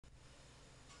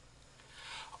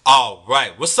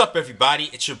Alright, what's up everybody?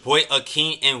 It's your boy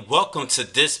Akeem and welcome to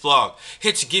this vlog.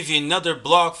 Here to give you another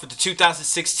vlog for the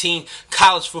 2016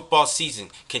 college football season.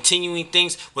 Continuing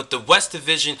things with the West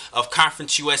Division of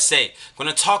Conference USA. I'm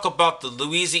going to talk about the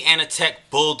Louisiana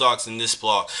Tech Bulldogs in this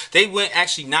vlog. They went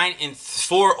actually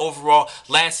 9-4 overall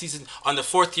last season under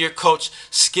fourth year coach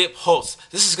Skip Holtz.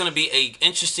 This is going to be an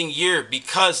interesting year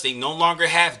because they no longer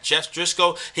have Jeff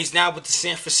Driscoll. He's now with the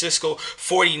San Francisco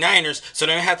 49ers, so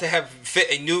they're going to have fit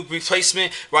a new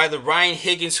replacement, either Ryan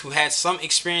Higgins, who had some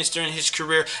experience during his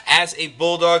career as a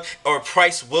Bulldog, or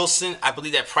Price Wilson. I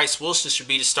believe that Price Wilson should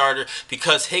be the starter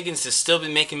because Higgins has still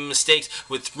been making mistakes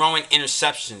with throwing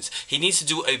interceptions. He needs to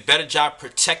do a better job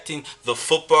protecting the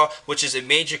football, which is a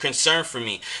major concern for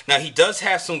me. Now, he does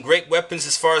have some great weapons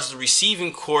as far as the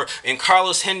receiving core and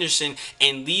Carlos Henderson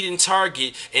and leading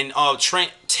target and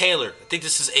Trent Taylor. I think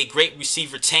this is a great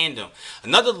receiver tandem.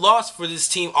 Another loss for this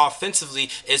team offensively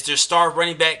is their star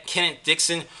running back Kenneth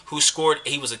Dixon, who scored.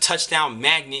 He was a touchdown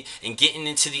magnet and getting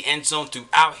into the end zone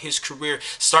throughout his career,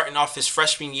 starting off his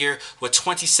freshman year with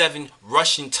 27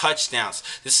 rushing touchdowns.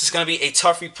 This is going to be a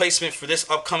tough replacement for this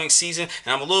upcoming season,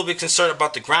 and I'm a little bit concerned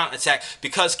about the ground attack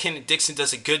because Kenneth Dixon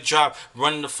does a good job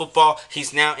running the football.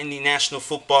 He's now in the National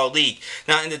Football League.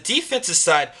 Now, in the defensive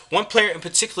side, one player in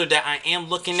particular that I am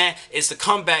looking at is the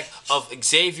comeback of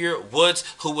Xavier Woods,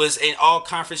 who was an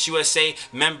All-Conference USA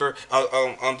member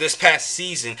this past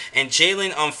season, and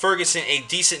Jalen Ferguson, a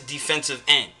decent defensive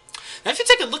end. Now, if you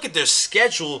take a look at their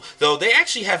schedule, though, they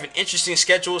actually have an interesting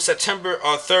schedule. September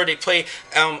 3rd, they play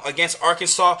against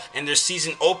Arkansas in their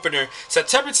season opener.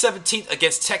 September 17th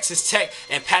against Texas Tech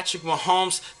and Patrick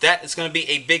Mahomes. That is going to be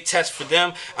a big test for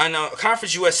them. On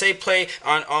Conference USA play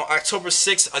on October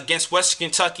 6th against Western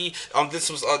Kentucky.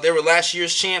 They were last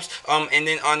year's champs. And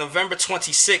then on November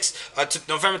 26th to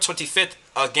November 25th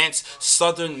against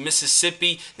Southern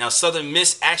Mississippi. Now, Southern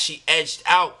Miss actually edged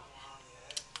out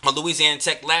Louisiana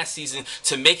Tech last season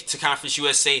to make it to Conference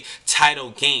USA title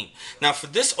game. Now, for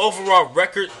this overall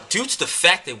record, due to the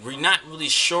fact that we're not really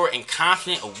sure and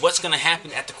confident of what's going to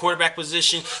happen at the quarterback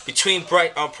position between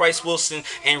Price Wilson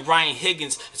and Ryan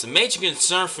Higgins, it's a major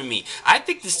concern for me. I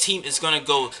think this team is going to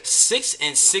go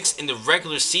 6-6 in the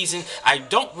regular season. I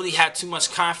don't really have too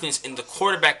much confidence in the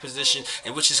quarterback position,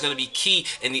 and which is going to be key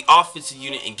in the offensive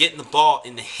unit and getting the ball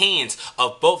in the hands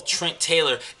of both Trent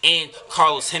Taylor and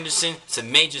Carlos Henderson. It's a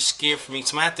major scare for me,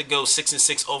 so I'm going to have to go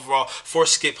 6-6 overall for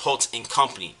Skip Holtz and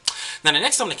company. Now, the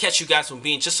next time I'm going to catch you guys will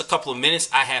be in just a couple of minutes.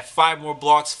 I have 5 more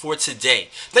blogs for today.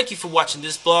 Thank you for watching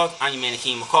this blog. I'm your man,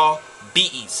 Akeem McCall. Be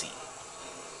easy.